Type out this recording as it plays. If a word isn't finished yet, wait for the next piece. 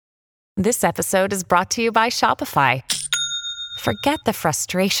This episode is brought to you by Shopify. Forget the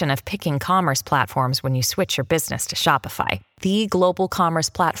frustration of picking commerce platforms when you switch your business to Shopify, the global commerce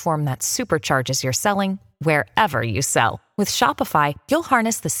platform that supercharges your selling wherever you sell. With Shopify, you'll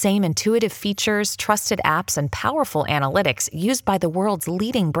harness the same intuitive features, trusted apps, and powerful analytics used by the world's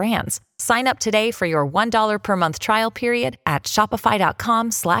leading brands. Sign up today for your $1 per month trial period at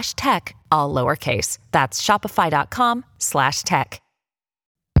shopify.com/tech, all lowercase. That's shopify.com/tech.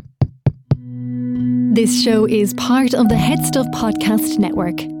 This show is part of the Head Stuff Podcast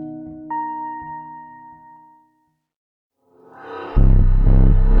Network.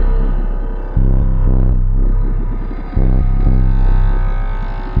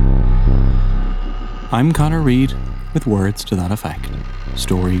 I'm Connor Reid with words to that effect.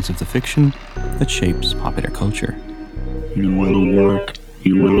 Stories of the fiction that shapes popular culture. You will work,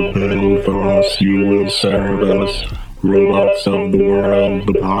 you will build for us, you will serve us. Robots of the world,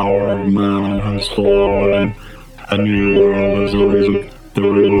 the power of man has fallen. A new world has arisen, the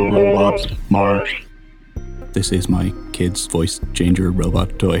real robots march. This is my kid's voice changer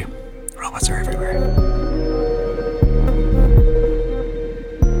robot toy. Robots are everywhere.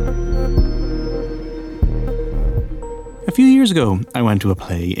 A few years ago, I went to a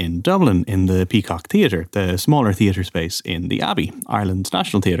play in Dublin in the Peacock Theatre, the smaller theatre space in the Abbey, Ireland's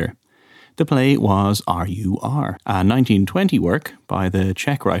National Theatre. The play was R.U.R., a 1920 work by the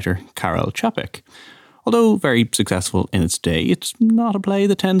Czech writer Karel Čapek. Although very successful in its day, it's not a play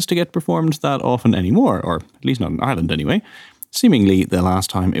that tends to get performed that often anymore, or at least not in Ireland anyway. Seemingly, the last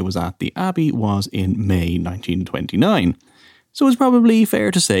time it was at the Abbey was in May 1929. So it's probably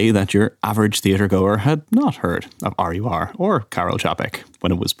fair to say that your average theatregoer had not heard of R.U.R. or Karel Čapek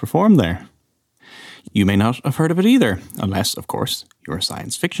when it was performed there. You may not have heard of it either, unless, of course, you're a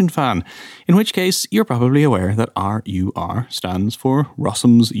science fiction fan, in which case you're probably aware that R.U.R. stands for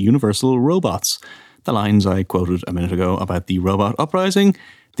Rossum's Universal Robots. The lines I quoted a minute ago about the robot uprising,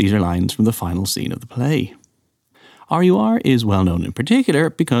 these are lines from the final scene of the play. R.U.R. is well known in particular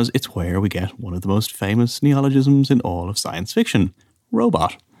because it's where we get one of the most famous neologisms in all of science fiction,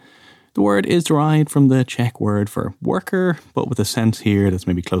 robot. The word is derived from the Czech word for worker, but with a sense here that's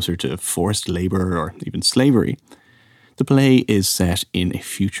maybe closer to forced labour or even slavery. The play is set in a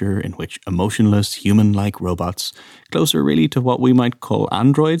future in which emotionless, human-like robots, closer really to what we might call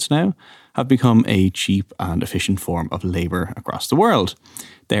androids now, have become a cheap and efficient form of labour across the world.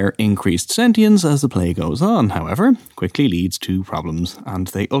 Their increased sentience as the play goes on, however, quickly leads to problems, and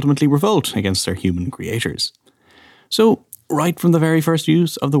they ultimately revolt against their human creators. So, right from the very first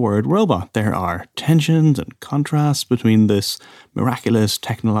use of the word robot, there are tensions and contrasts between this miraculous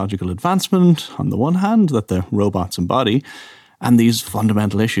technological advancement, on the one hand, that the robots embody, and these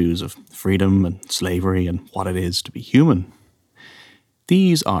fundamental issues of freedom and slavery and what it is to be human.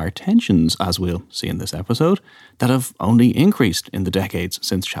 These are tensions, as we'll see in this episode, that have only increased in the decades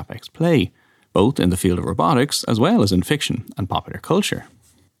since Čapek's play, both in the field of robotics as well as in fiction and popular culture.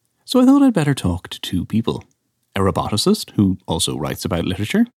 So I thought I'd better talk to two people. A roboticist who also writes about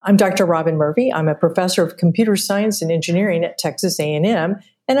literature. I'm Dr. Robin Murphy. I'm a professor of computer science and engineering at Texas A&M,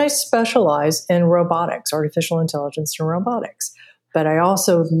 and I specialize in robotics, artificial intelligence and robotics. But I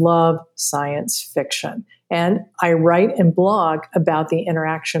also love science fiction, and I write and blog about the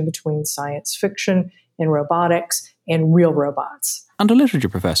interaction between science fiction and robotics and real robots. And a literature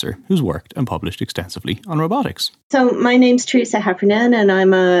professor who's worked and published extensively on robotics. So my name's Teresa Heffernan, and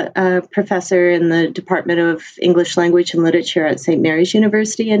I'm a professor in the Department of English Language and Literature at St. Mary's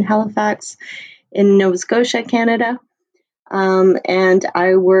University in Halifax in Nova Scotia, Canada. And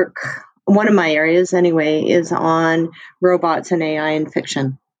I work, one of my areas anyway, is on robots and AI in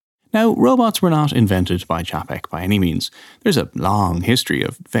fiction. Now, robots were not invented by Čapek by any means. There's a long history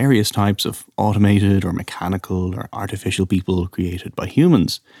of various types of automated or mechanical or artificial people created by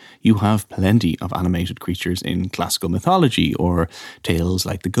humans. You have plenty of animated creatures in classical mythology or tales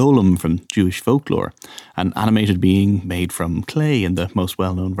like the golem from Jewish folklore, an animated being made from clay in the most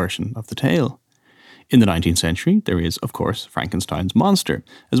well-known version of the tale. In the 19th century, there is, of course, Frankenstein's monster,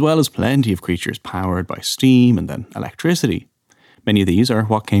 as well as plenty of creatures powered by steam and then electricity. Many of these are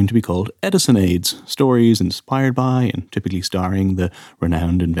what came to be called Edisonades, stories inspired by and typically starring the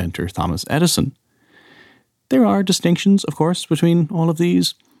renowned inventor Thomas Edison. There are distinctions, of course, between all of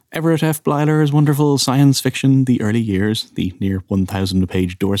these. Everett F. Blyler's wonderful science fiction, The Early Years, the near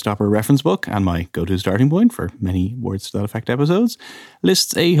 1,000-page doorstopper reference book, and my go-to starting point for many Words to That Effect episodes,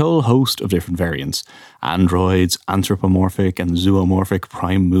 lists a whole host of different variants. Androids, anthropomorphic and zoomorphic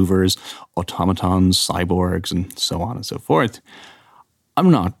prime movers, automatons, cyborgs, and so on and so forth.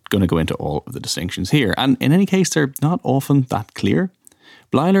 I'm not going to go into all of the distinctions here, and in any case, they're not often that clear.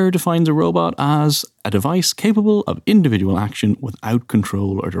 Bleiler defines a robot as a device capable of individual action without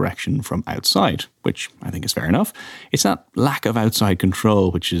control or direction from outside, which I think is fair enough. It's that lack of outside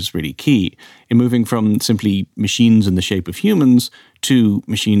control which is really key in moving from simply machines in the shape of humans to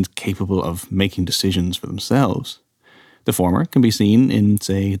machines capable of making decisions for themselves. The former can be seen in,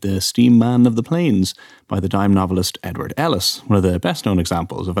 say, The Steam Man of the Plains by the dime novelist Edward Ellis, one of the best-known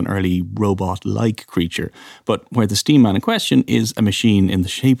examples of an early robot-like creature, but where the Steam Man in question is a machine in the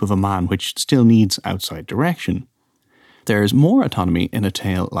shape of a man which still needs outside direction. There's more autonomy in a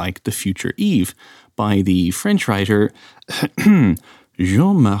tale like The Future Eve by the French writer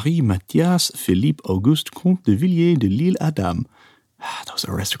Jean-Marie Mathias Philippe Auguste Comte de Villiers de l'Isle Adam. Those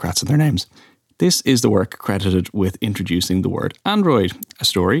are aristocrats in their names. This is the work credited with introducing the word android, a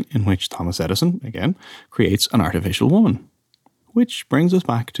story in which Thomas Edison, again, creates an artificial woman. Which brings us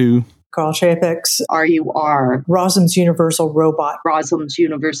back to Carl Čapek's RUR. Rossum's Universal Robot. Rossum's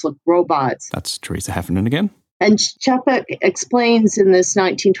Universal Robots. That's Teresa Heffernan again. And Čapek explains in this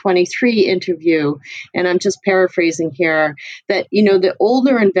 1923 interview, and I'm just paraphrasing here, that, the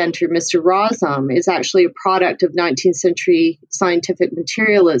older inventor, Mr. Rossum, is actually a product of 19th century scientific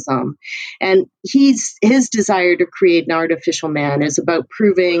materialism. And his desire to create an artificial man is about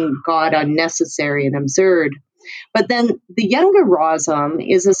proving God unnecessary and absurd. But then the younger Rossum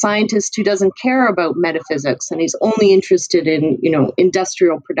is a scientist who doesn't care about metaphysics, and he's only interested in,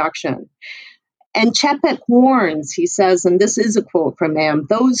 industrial production. And Čapek warns, he says, and this is a quote from him,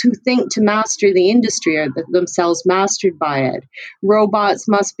 those who think to master the industry are themselves mastered by it. Robots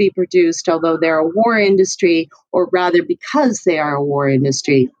must be produced, although they're a war industry, or rather because they are a war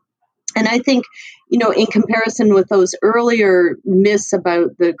industry. And I think, in comparison with those earlier myths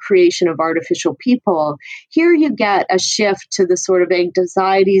about the creation of artificial people, here you get a shift to the sort of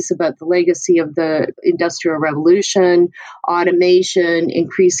anxieties about the legacy of the Industrial Revolution, automation,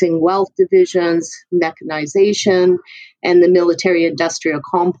 increasing wealth divisions, mechanization, and the military-industrial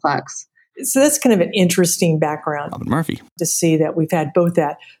complex. So that's kind of an interesting background. Robin Murphy. To see that we've had both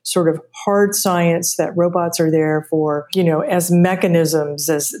that sort of hard science that robots are there for, as mechanisms,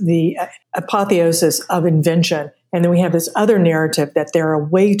 as the apotheosis of invention. And then we have this other narrative that they're a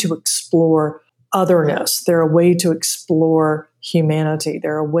way to explore otherness. They're a way to explore humanity.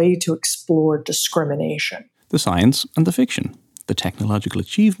 They're a way to explore discrimination. The science and the fiction. The technological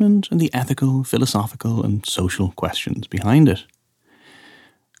achievement and the ethical, philosophical and social questions behind it.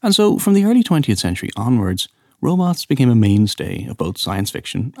 And so, from the early 20th century onwards, robots became a mainstay of both science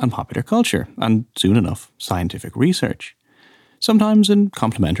fiction and popular culture, and soon enough, scientific research. Sometimes in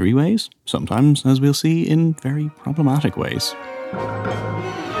complementary ways, sometimes, as we'll see, in very problematic ways.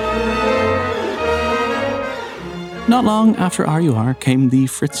 Not long after RUR came the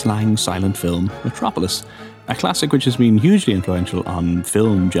Fritz Lang silent film Metropolis, a classic which has been hugely influential on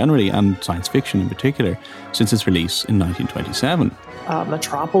film generally and science fiction in particular since its release in 1927.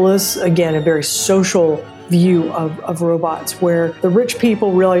 Metropolis, again, a very social view of robots where the rich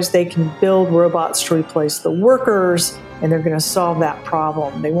people realize they can build robots to replace the workers and they're going to solve that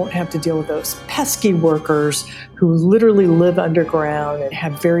problem. They won't have to deal with those pesky workers who literally live underground and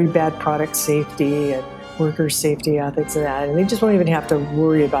have very bad product safety and worker safety ethics and that, and they just won't even have to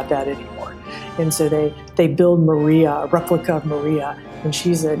worry about that anymore. And so they build Maria, a replica of Maria, and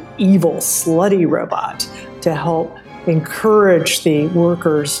she's an evil, slutty robot to help encourage the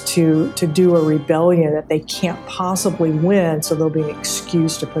workers to do a rebellion that they can't possibly win, so there'll be an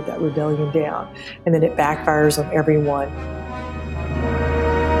excuse to put that rebellion down. And then it backfires on everyone.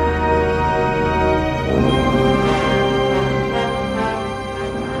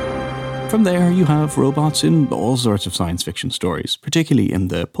 From there, you have robots in all sorts of science fiction stories, particularly in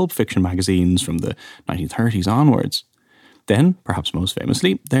the pulp fiction magazines from the 1930s onwards. Then, perhaps most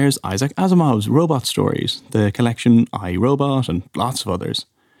famously, there's Isaac Asimov's robot stories, the collection I, Robot, and lots of others.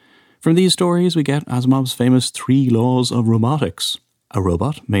 From these stories, we get Asimov's famous 3 laws of robotics. A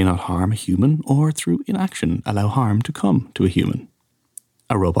robot may not harm a human or, through inaction, allow harm to come to a human.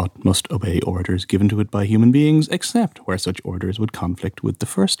 A robot must obey orders given to it by human beings, except where such orders would conflict with the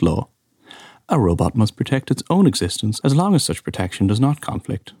first law. A robot must protect its own existence as long as such protection does not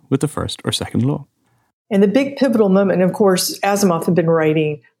conflict with the first or second law. And the big pivotal moment, and of course, Asimov had been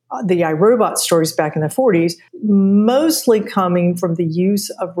writing the I, Robot stories back in the 40s, mostly coming from the use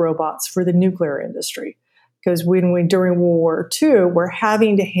of robots for the nuclear industry. Because during World War II, we're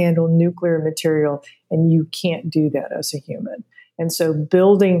having to handle nuclear material, and you can't do that as a human. And so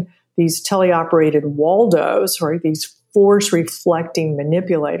building these teleoperated Waldos, right, these force reflecting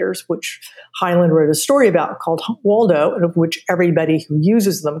manipulators, which Hyland wrote a story about called Waldo, and of which everybody who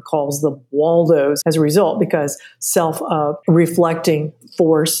uses them calls them Waldos as a result, because self-reflecting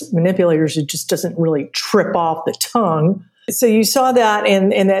force manipulators, it just doesn't really trip off the tongue. So you saw that,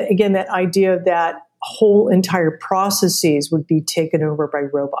 and that, again, that idea that whole entire processes would be taken over by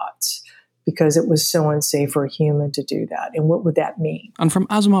robots, because it was so unsafe for a human to do that. And what would that mean? And from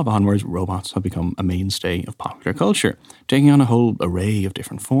Asimov onwards, robots have become a mainstay of popular culture, taking on a whole array of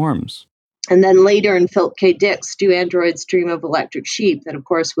different forms. And then later in Philip K. Dick's Do Androids Dream of Electric Sheep, that of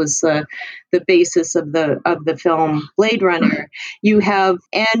course was the basis of the film Blade Runner, you have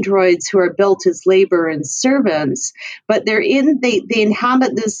androids who are built as labor and servants, but they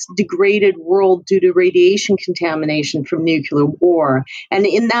inhabit this degraded world due to radiation contamination from nuclear war. And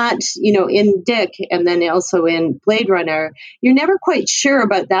in that, in Dick and then also in Blade Runner, you're never quite sure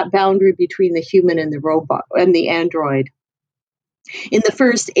about that boundary between the human and the robot and the android. In the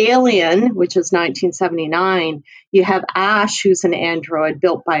first Alien, which is 1979, you have Ash, who's an android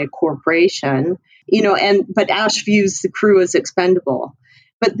built by a corporation, but Ash views the crew as expendable.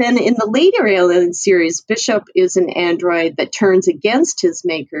 But then in the later Alien series, Bishop is an android that turns against his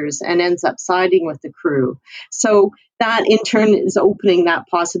makers and ends up siding with the crew. So that in turn is opening that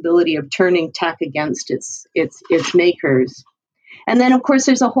possibility of turning tech against its makers. And then, of course,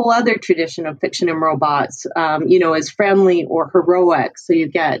 there's a whole other tradition of fiction and robots, as friendly or heroic. So you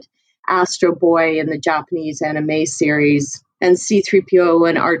get Astro Boy in the Japanese anime series, and C-3PO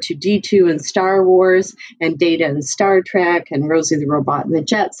and R2-D2 in Star Wars, and Data in Star Trek, and Rosie the Robot in the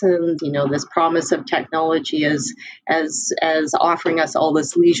Jetsons. This promise of technology as offering us all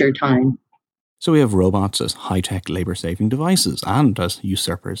this leisure time. So we have robots as high-tech labor-saving devices and as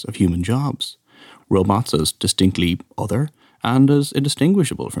usurpers of human jobs. Robots as distinctly other and as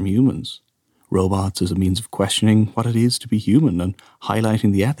indistinguishable from humans. Robots as a means of questioning what it is to be human and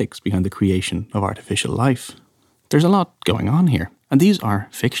highlighting the ethics behind the creation of artificial life. There's a lot going on here, and these are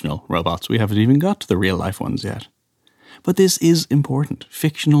fictional robots. We haven't even got to the real-life ones yet. But this is important.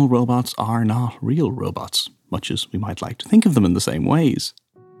 Fictional robots are not real robots, much as we might like to think of them in the same ways.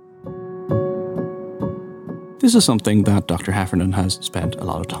 This is something that Dr. Heffernan has spent a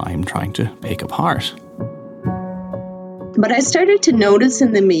lot of time trying to pick apart. But I started to notice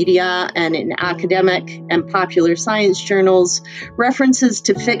in the media and in academic and popular science journals references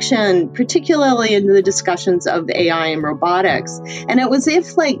to fiction, particularly in the discussions of AI and robotics. And it was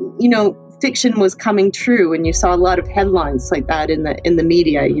if fiction was coming true, and you saw a lot of headlines like that in the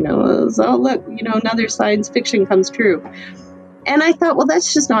media, it was, oh, look, another science fiction comes true. And I thought, well,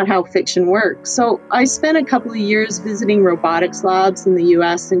 that's just not how fiction works. So I spent a couple of years visiting robotics labs in the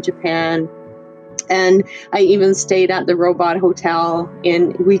US and Japan. And I even stayed at the Robot Hotel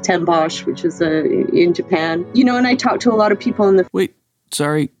in Uitenbosch, which is in Japan. And I talked to a lot of people in the... Wait,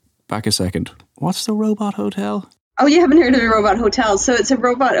 sorry, back a second. What's the Robot Hotel? Oh, you haven't heard of the Robot Hotel? So it's a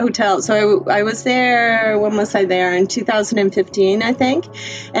robot hotel. So I was there, when was I there? In 2015, I think.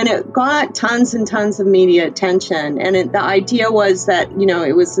 And it got tons and tons of media attention. And the idea was that,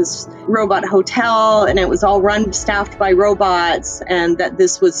 it was this robot hotel and it was all staffed by robots, and that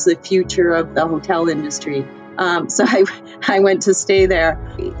this was the future of the hotel industry. So I went to stay there.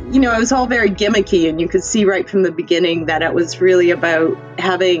 It was all very gimmicky, and you could see right from the beginning that it was really about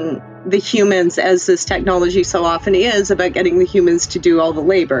having the humans, as this technology so often is, about getting the humans to do all the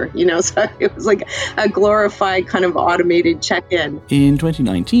labor, so it was like a glorified kind of automated check-in. In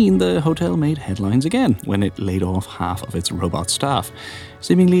 2019, the hotel made headlines again when it laid off half of its robot staff.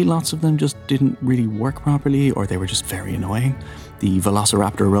 Seemingly lots of them just didn't really work properly, or they were just very annoying. The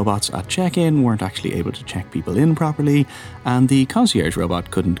Velociraptor robots at check-in weren't actually able to check people in properly, and the concierge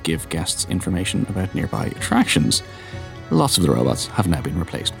robot couldn't give guests information about nearby attractions. Lots of the robots have now been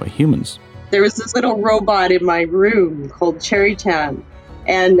replaced by humans. There was this little robot in my room called Cherry Chan.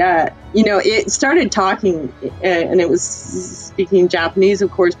 And, it started talking, and it was speaking Japanese, of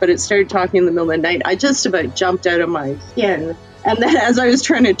course, but it started talking in the middle of the night. I just about jumped out of my skin. And then as I was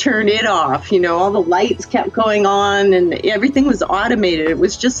trying to turn it off, all the lights kept going on and everything was automated. It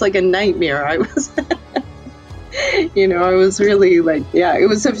was just like a nightmare. I was... I was really like, yeah, it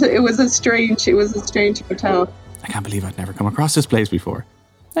was a strange hotel. I can't believe I'd never come across this place before.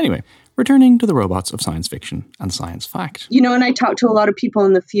 Anyway, returning to the robots of science fiction and science fact. And I talked to a lot of people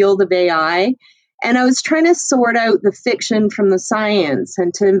in the field of AI, and I was trying to sort out the fiction from the science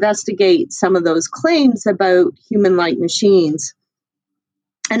and to investigate some of those claims about human-like machines.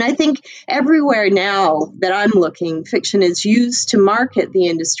 And I think everywhere now that I'm looking, fiction is used to market the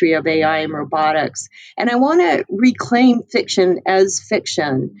industry of AI and robotics. And I want to reclaim fiction as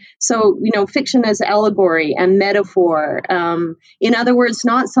fiction. So, fiction as allegory and metaphor. In other words,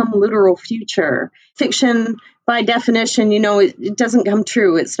 not some literal future. Fiction, by definition, it doesn't come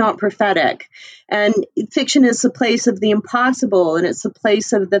true. It's not prophetic. And fiction is the place of the impossible, and it's the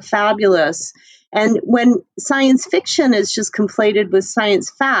place of the fabulous. And when science fiction is just conflated with science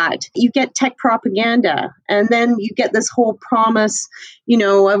fact, you get tech propaganda. And then you get this whole promise,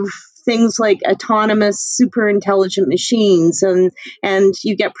 of things like autonomous, super intelligent machines. And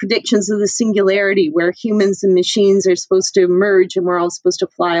you get predictions of the singularity where humans and machines are supposed to merge and we're all supposed to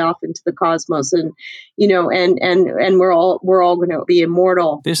fly off into the cosmos. And, and we're all going to be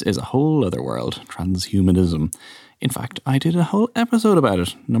immortal. This is a whole other world, transhumanism. In fact, I did a whole episode about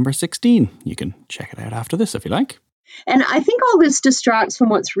it, number 16. You can check it out after this if you like. And I think all this distracts from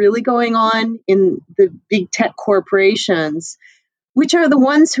what's really going on in the big tech corporations, which are the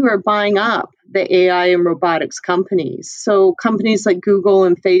ones who are buying up the AI and robotics companies. So companies like Google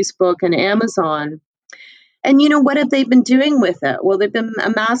and Facebook and Amazon. And what have they been doing with it? Well, they've been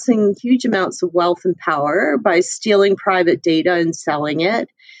amassing huge amounts of wealth and power by stealing private data and selling it.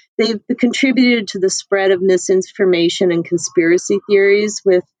 They've contributed to the spread of misinformation and conspiracy theories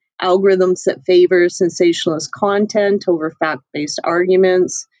with algorithms that favor sensationalist content over fact-based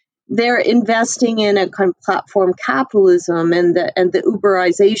arguments. They're investing in a kind of platform capitalism and the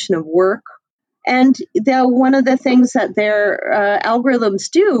Uberization of work. And one of the things that their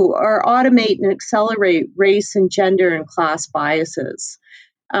algorithms do are automate and accelerate race and gender and class biases.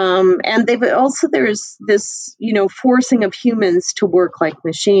 And there's this, forcing of humans to work like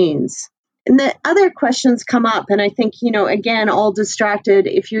machines. And the other questions come up, and I think, again, all distracted.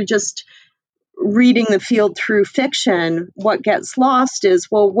 If you're just reading the field through fiction, what gets lost is,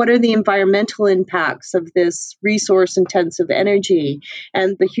 well, what are the environmental impacts of this resource-intensive energy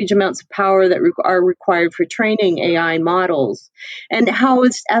and the huge amounts of power that are required for training AI models? And how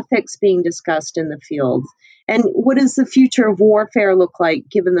is ethics being discussed in the field? And what does the future of warfare look like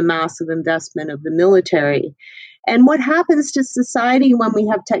given the massive investment of the military? And what happens to society when we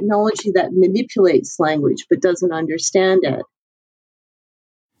have technology that manipulates language but doesn't understand it?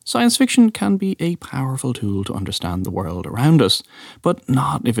 Science fiction can be a powerful tool to understand the world around us, but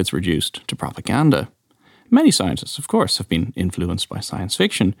not if it's reduced to propaganda. Many scientists, of course, have been influenced by science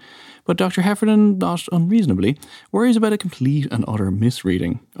fiction, but Dr. Heffernan, not unreasonably, worries about a complete and utter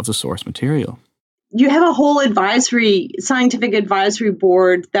misreading of the source material. You have a whole scientific advisory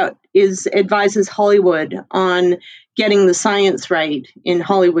board that advises Hollywood on getting the science right in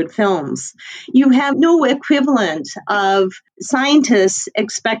Hollywood films. You have no equivalent of scientists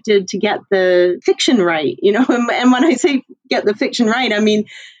expected to get the fiction right, and when I say get the fiction right, I mean,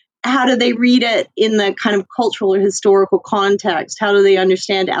 how do they read it in the kind of cultural or historical context? How do they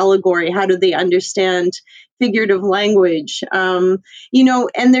understand allegory? How do they understand figurative language? And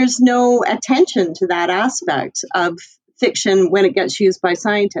there's no attention to that aspect of fiction when it gets used by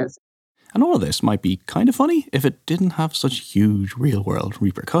scientists. And all of this might be kind of funny if it didn't have such huge real-world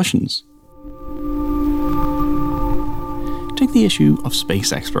repercussions. Take the issue of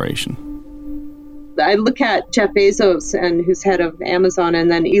space exploration. I look at Jeff Bezos, who's head of Amazon,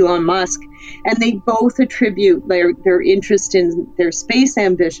 and then Elon Musk, and they both attribute their interest in their space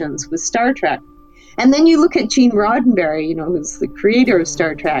ambitions with Star Trek. And then you look at Gene Roddenberry, who's the creator of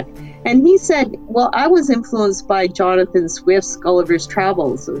Star Trek, and he said, well, I was influenced by Jonathan Swift's Gulliver's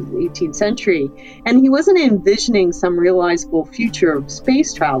Travels of the 18th century, and he wasn't envisioning some realizable future of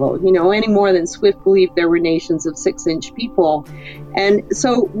space travel, any more than Swift believed there were nations of 6-inch people. And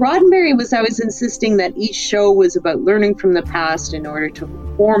so Roddenberry was always insisting that each show was about learning from the past in order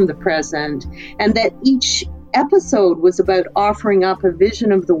to form the present, and that each episode was about offering up a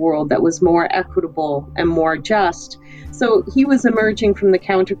vision of the world that was more equitable and more just. So he was emerging from the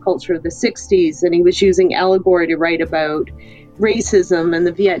counterculture of the 60s, and he was using allegory to write about racism and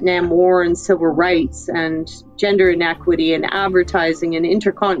the Vietnam War and civil rights and gender inequity and advertising and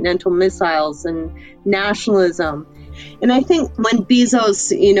intercontinental missiles and nationalism. And I think when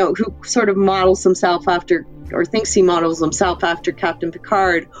Bezos, who sort of models himself after, or thinks he models himself after Captain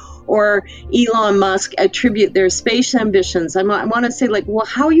Picard, or Elon Musk attribute their space ambitions, I want to say, well,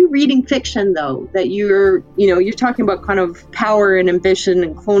 how are you reading fiction, though, that you're talking about kind of power and ambition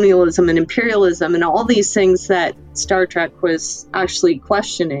and colonialism and imperialism and all these things that Star Trek was actually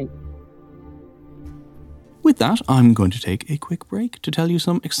questioning? With that, I'm going to take a quick break to tell you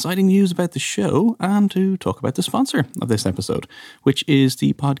some exciting news about the show and to talk about the sponsor of this episode, which is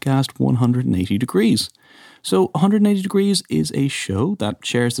the podcast 180 Degrees. So 180 Degrees is a show that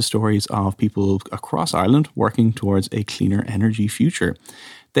shares the stories of people across Ireland working towards a cleaner energy future.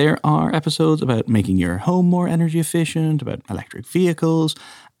 There are episodes about making your home more energy efficient, about electric vehicles,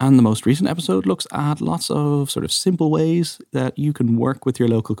 and the most recent episode looks at lots of sort of simple ways that you can work with your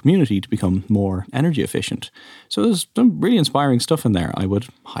local community to become more energy efficient. So there's some really inspiring stuff in there. I would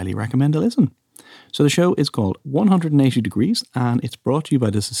highly recommend a listen. So the show is called 180 Degrees, and it's brought to you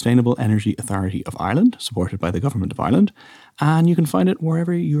by the Sustainable Energy Authority of Ireland, supported by the Government of Ireland, and you can find it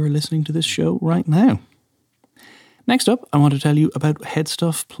wherever you're listening to this show right now. Next up, I want to tell you about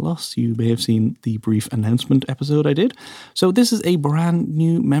Headstuff Plus. You may have seen the brief announcement episode I did. So this is a brand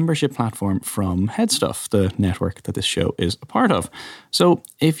new membership platform from Headstuff, the network that this show is a part of. So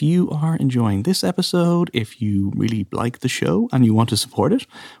if you are enjoying this episode, if you really like the show and you want to support it,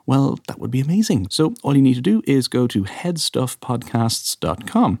 well, that would be amazing. So all you need to do is go to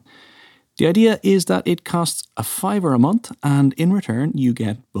headstuffpodcasts.com. The idea is that it costs $5 a month, and in return you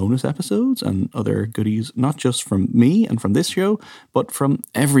get bonus episodes and other goodies, not just from me and from this show, but from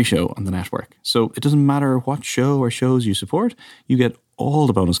every show on the network. So it doesn't matter what show or shows you support, you get all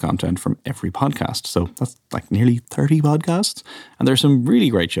the bonus content from every podcast. So that's like nearly 30 podcasts, and there's some really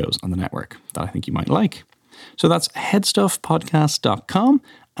great shows on the network that I think you might like. So that's headstuffpodcast.com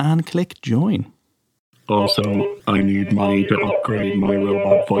and click join. Also, I need money to upgrade my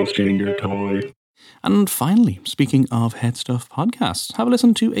robot voice changer toy. And finally, speaking of Headstuff podcasts, have a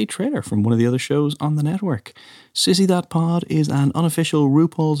listen to a trailer from one of the other shows on the network. Sissy That Pod is an unofficial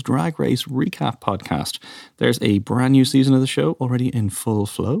RuPaul's Drag Race recap podcast. There's a brand new season of the show already in full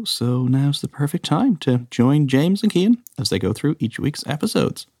flow, so now's the perfect time to join James and Cian as they go through each week's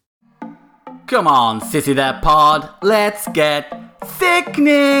episodes. Come on, Sissy That Pod, let's get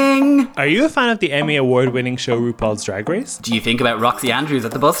thickening! Are you a fan of the Emmy Award-winning show RuPaul's Drag Race? Do you think about Roxy Andrews at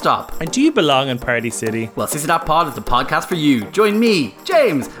the bus stop? And do you belong in Party City? Well, Sissy That Pod is the podcast for you. Join me,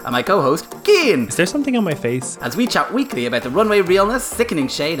 James, and my co-host, Cian, Is there something on my face? as we chat weekly about the runway realness, sickening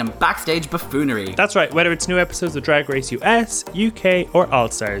shade, and backstage buffoonery. That's right, whether it's new episodes of Drag Race US, UK, or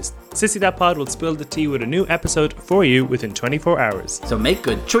All Stars, Sissy That Pod will spill the tea with a new episode for you within 24 hours. So make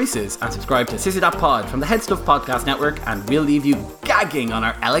good choices and subscribe to Sissy That Pod from the Headstuff Podcast Network, and we'll leave you gagging on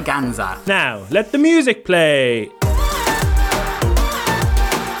our eleganza. Now, let the music play!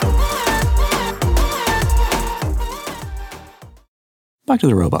 Back to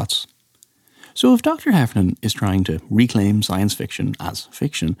the robots. So if Dr. Heffernan is trying to reclaim science fiction as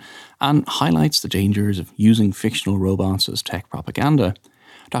fiction and highlights the dangers of using fictional robots as tech propaganda,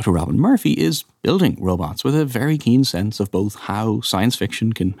 Dr. Robin Murphy is building robots with a very keen sense of both how science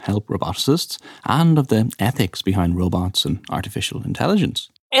fiction can help roboticists and of the ethics behind robots and artificial intelligence.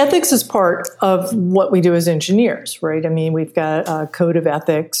 Ethics is part of what we do as engineers, right? I mean, we've got a code of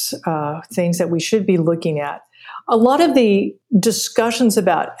ethics, things that we should be looking at. A lot of the discussions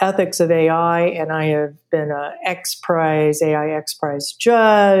about ethics of AI, and I have been an AI X Prize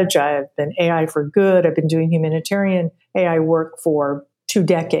judge, I've been AI for Good, I've been doing humanitarian AI work for 2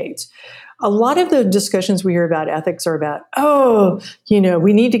 decades. A lot of the discussions we hear about ethics are about,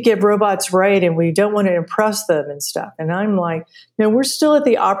 we need to get robots right and we don't want to impress them and stuff. And I'm like, we're still at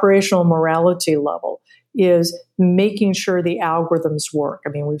the operational morality level, is making sure the algorithms work. I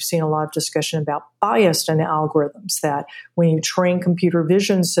mean, we've seen a lot of discussion about bias in algorithms, that when you train computer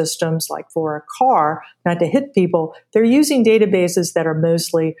vision systems, like for a car, not to hit people, they're using databases that are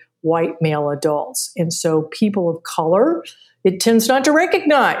mostly white male adults. And so people of color, it tends not to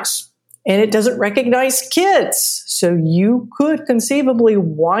recognize, and it doesn't recognize kids. So you could conceivably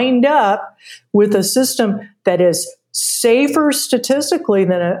wind up with a system that is safer statistically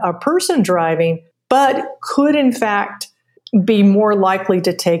than a person driving, but could in fact be more likely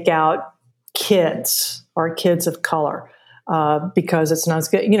to take out kids or kids of color because it's not as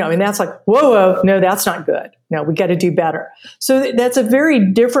good, and that's like, whoa, no, that's not good. No, we got to do better. So that's a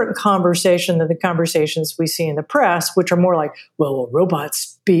very different conversation than the conversations we see in the press, which are more like, well, will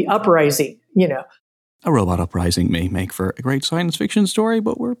robots be uprising, A robot uprising may make for a great science fiction story,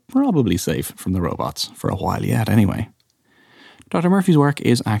 but we're probably safe from the robots for a while yet anyway. Dr. Murphy's work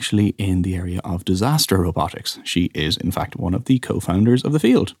is actually in the area of disaster robotics. She is, in fact, one of the co-founders of the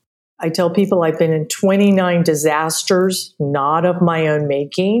field. I tell people I've been in 29 disasters, not of my own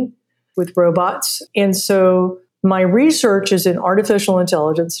making, with robots. And so my research is in artificial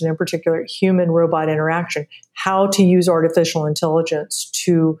intelligence, and in particular, human-robot interaction, how to use artificial intelligence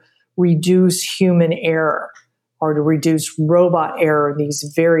to reduce human error. or to reduce robot error in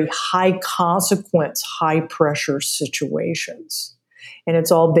these very high consequence, high pressure situations. And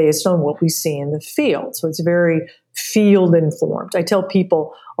it's all based on what we see in the field. So it's very field informed. I tell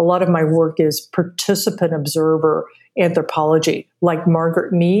people a lot of my work is participant observer anthropology, like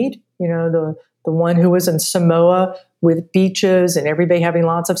Margaret Mead, the one who was in Samoa with beaches and everybody having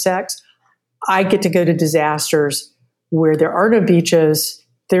lots of sex. I get to go to disasters where there are no beaches,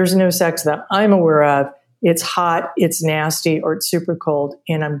 there's no sex that I'm aware of, it's hot, it's nasty, or it's super cold,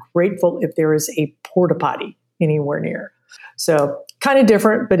 and I'm grateful if there is a porta potty anywhere near. So kind of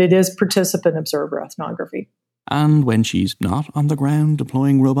different, but it is participant observer ethnography. And when she's not on the ground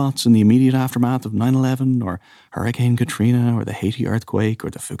deploying robots in the immediate aftermath of 9/11 or Hurricane Katrina or the Haiti earthquake or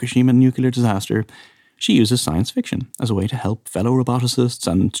the Fukushima nuclear disaster, she uses science fiction as a way to help fellow roboticists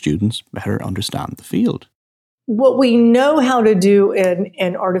and students better understand the field. What we know how to do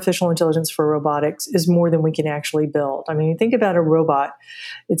in artificial intelligence for robotics is more than we can actually build. I mean, you think about a robot,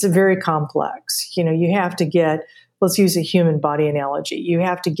 it's very complex. You have to get, let's use a human body analogy. You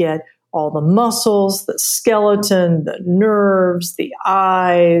have to get all the muscles, the skeleton, the nerves, the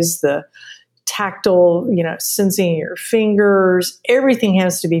eyes, the tactile, sensing your fingers. Everything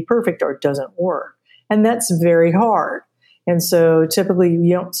has to be perfect or it doesn't work. And that's very hard. And so typically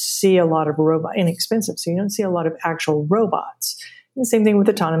you don't see a lot of inexpensive. So you don't see a lot of actual robots. And the same thing with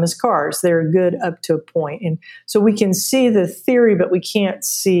autonomous cars. They're good up to a point. And so we can see the theory, but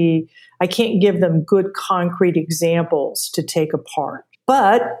I can't give them good concrete examples to take apart.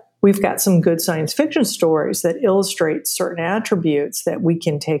 But we've got some good science fiction stories that illustrate certain attributes that we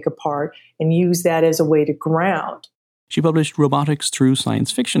can take apart and use that as a way to ground. She published Robotics Through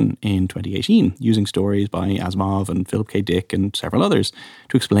Science Fiction in 2018, using stories by Asimov and Philip K. Dick and several others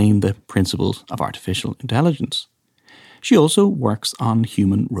to explain the principles of artificial intelligence. She also works on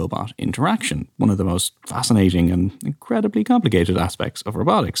human-robot interaction, one of the most fascinating and incredibly complicated aspects of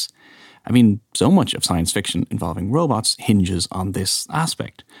robotics. I mean, so much of science fiction involving robots hinges on this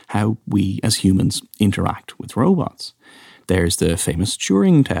aspect, how we as humans interact with robots. There's the famous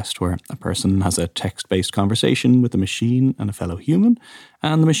Turing test, where a person has a text-based conversation with a machine and a fellow human,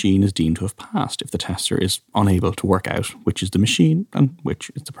 and the machine is deemed to have passed if the tester is unable to work out which is the machine and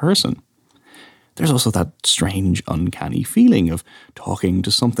which is the person. There's also that strange, uncanny feeling of talking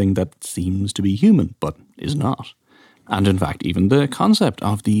to something that seems to be human, but is not. And in fact, even the concept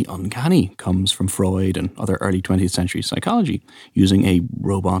of the uncanny comes from Freud and other early 20th century psychology, using a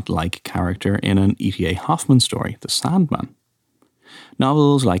robot-like character in an E.T.A. Hoffmann story, The Sandman.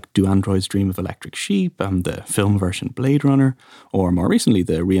 Novels like Do Androids Dream of Electric Sheep and the film version Blade Runner, or more recently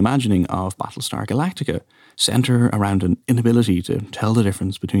the reimagining of Battlestar Galactica, centre around an inability to tell the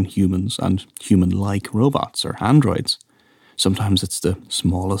difference between humans and human-like robots or androids. Sometimes it's the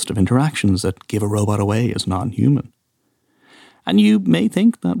smallest of interactions that give a robot away as non-human. And you may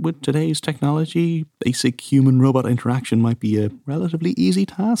think that with today's technology, basic human-robot interaction might be a relatively easy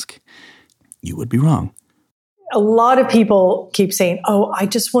task. You would be wrong. A lot of people keep saying, I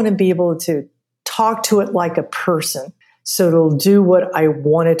just want to be able to talk to it like a person so it'll do what I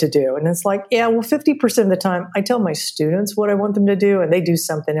want it to do. And it's like, 50% of the time I tell my students what I want them to do and they do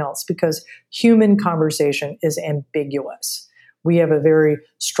something else because human conversation is ambiguous. We have a very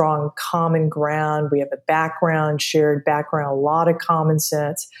strong common ground. We have a background, shared background, a lot of common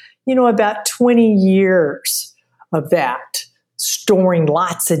sense. About 20 years of that, storing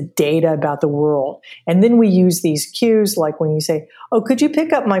lots of data about the world. And then we use these cues, like when you say, could you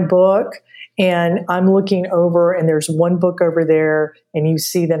pick up my book? And I'm looking over and there's one book over there and you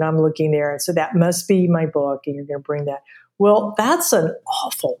see that I'm looking there. And so that must be my book and you're going to bring that. Well, that's an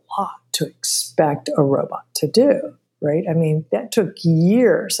awful lot to expect a robot to do. Right? I mean, that took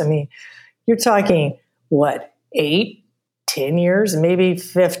years. I mean, you're talking, 8, 10 years, maybe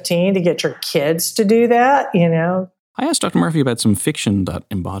 15 to get your kids to do that, I asked Dr. Murphy about some fiction that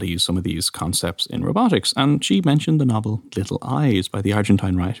embodies some of these concepts in robotics, and she mentioned the novel Little Eyes by the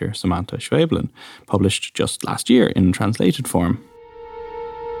Argentine writer Samantha Schweblin, published just last year in translated form.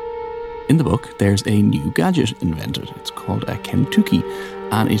 In the book, there's a new gadget invented. It's called a Kentucky,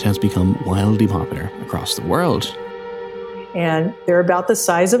 and it has become wildly popular across the world. And they're about the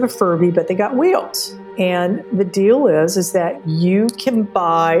size of a Furby, but they got wheels. And the deal is that you can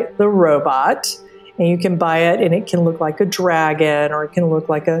buy the robot, and you can buy it, and it can look like a dragon, or it can look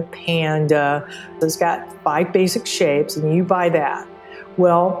like a panda. It's got 5 basic shapes, and you buy that.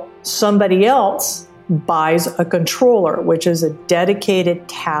 Well, somebody else buys a controller, which is a dedicated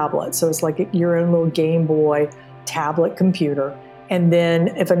tablet. So it's like your own little Game Boy tablet computer. And then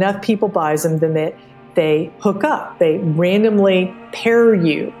if enough people buys them, then they hook up. They randomly pair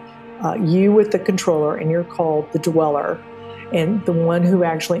you you with the controller, and you're called the dweller. And the one who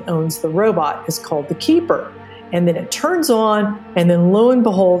actually owns the robot is called the keeper. And then it turns on, and then lo and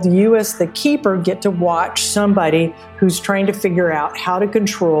behold, you as the keeper get to watch somebody who's trying to figure out how to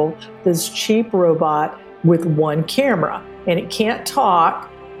control this cheap robot with one camera. And it can't talk,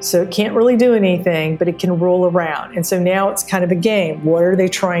 so it can't really do anything, but it can roll around. And so now it's kind of a game. What are they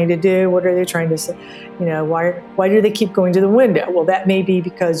trying to do? What are they trying to say? Why do they keep going to the window? Well, that may be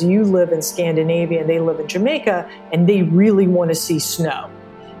because you live in Scandinavia and they live in Jamaica, and they really want to see snow,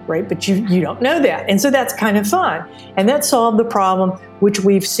 right? But you don't know that. And so that's kind of fun. And that solved the problem, which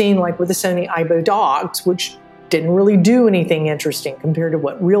we've seen like with the Sony Aibo dogs, which didn't really do anything interesting compared to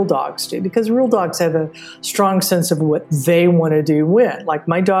what real dogs do, because real dogs have a strong sense of what they want to do when. Like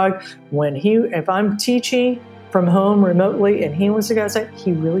my dog, if I'm teaching from home remotely and he wants to go outside,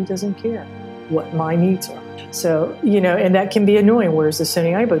 he really doesn't care what my needs are. So, and that can be annoying, whereas the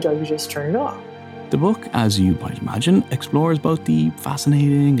Sony Aibo dog, you just turn it off. The book, as you might imagine, explores both the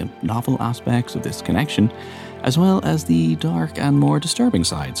fascinating and novel aspects of this connection, as well as the dark and more disturbing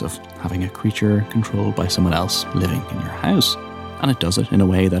sides of having a creature controlled by someone else living in your house. And it does it in a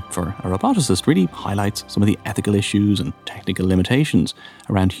way that, for a roboticist, really highlights some of the ethical issues and technical limitations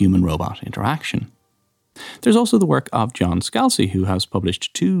around human-robot interaction. There's also the work of John Scalzi, who has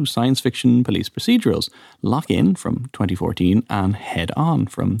published 2 science fiction police procedurals, Lock In from 2014 and Head On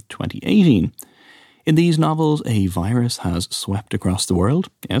from 2018. In these novels, a virus has swept across the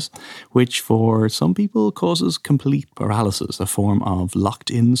world, yes, which for some people causes complete paralysis, a form of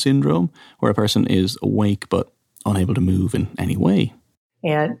locked-in syndrome, where a person is awake but unable to move in any way.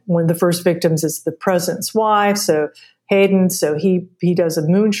 And one of the first victims is the president's wife, so Hayden. So he does a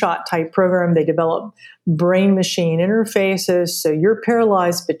moonshot type program. They develop brain-machine interfaces, so you're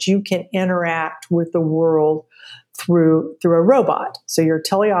paralyzed, but you can interact with the world through a robot. So you're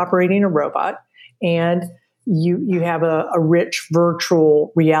teleoperating a robot, and you have a rich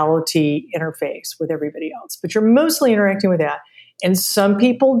virtual reality interface with everybody else. But you're mostly interacting with that. And some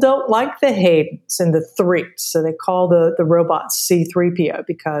people don't like the Haydens and the Threeps. So they call the robots C-3PO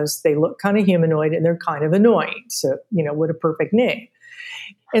because they look kind of humanoid and they're kind of annoying. So, what a perfect name.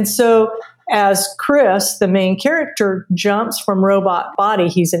 And so as Chris, the main character, jumps from robot body,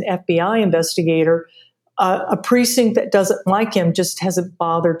 he's an FBI investigator, a precinct that doesn't like him just hasn't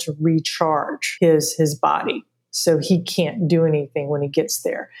bothered to recharge his body. So he can't do anything when he gets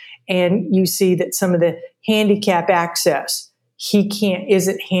there. And you see that some of the handicap access,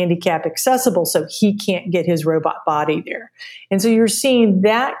 isn't handicap accessible, so he can't get his robot body there. And so you're seeing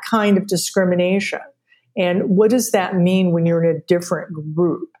that kind of discrimination. And what does that mean when you're in a different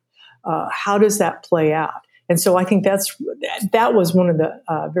group? How does that play out? And so I think that was one of the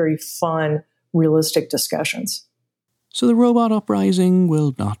very fun, realistic discussions. So the robot uprising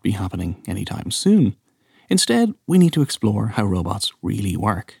will not be happening anytime soon. Instead, we need to explore how robots really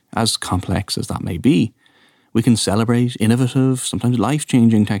work, as complex as that may be. We can celebrate innovative, sometimes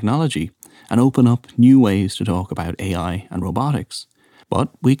life-changing technology and open up new ways to talk about AI and robotics. But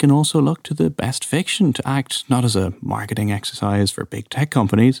we can also look to the best fiction to act not as a marketing exercise for big tech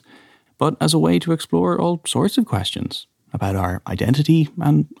companies, but as a way to explore all sorts of questions about our identity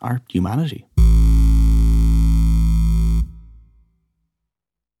and our humanity.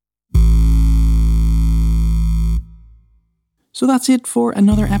 So that's it for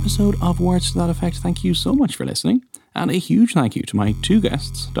another episode of Words to That Effect. Thank you so much for listening. And a huge thank you to my 2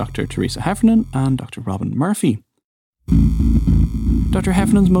 guests, Dr. Teresa Heffernan and Dr. Robin Murphy. Dr.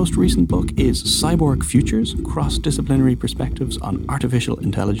 Heffernan's most recent book is Cyborg Futures, Cross-Disciplinary Perspectives on Artificial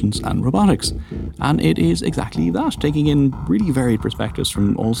Intelligence and Robotics. And it is exactly that, taking in really varied perspectives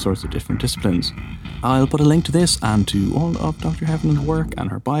from all sorts of different disciplines. I'll put a link to this and to all of Dr. Heffernan's work and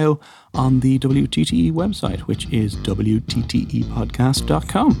her bio on the WTTE website, which is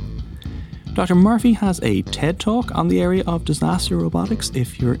wttepodcast.com. Dr. Murphy has a TED Talk on the area of disaster robotics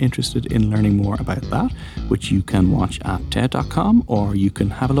if you're interested in learning more about that, which you can watch at TED.com, or you can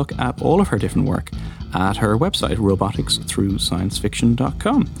have a look at all of her different work at her website,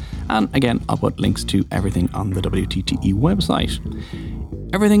 roboticsthroughsciencefiction.com. And again, I'll put links to everything on the WTTE website.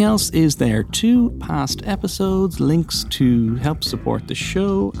 Everything else is there too, past episodes, links to help support the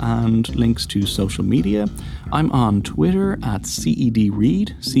show, and links to social media. I'm on Twitter at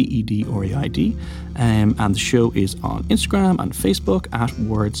CEDReid, CEDReid, and the show is on Instagram and Facebook at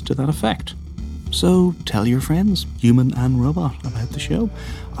Words to That Effect. So tell your friends, human and robot, about the show.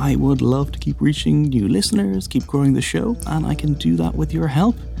 I would love to keep reaching new listeners, keep growing the show, and I can do that with your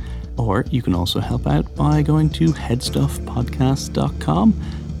help. Or you can also help out by going to headstuffpodcast.com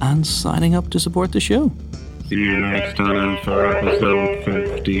and signing up to support the show. See you next time for episode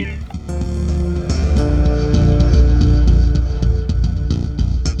 50.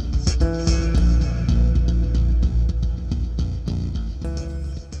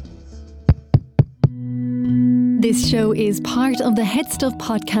 show is part of the Head Stuff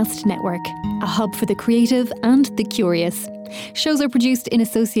Podcast Network, a hub for the creative and the curious. Shows are produced in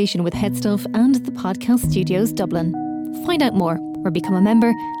association with Head Stuff and the Podcast Studios Dublin. Find out more or become a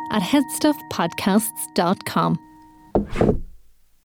member at headstuffpodcasts.com.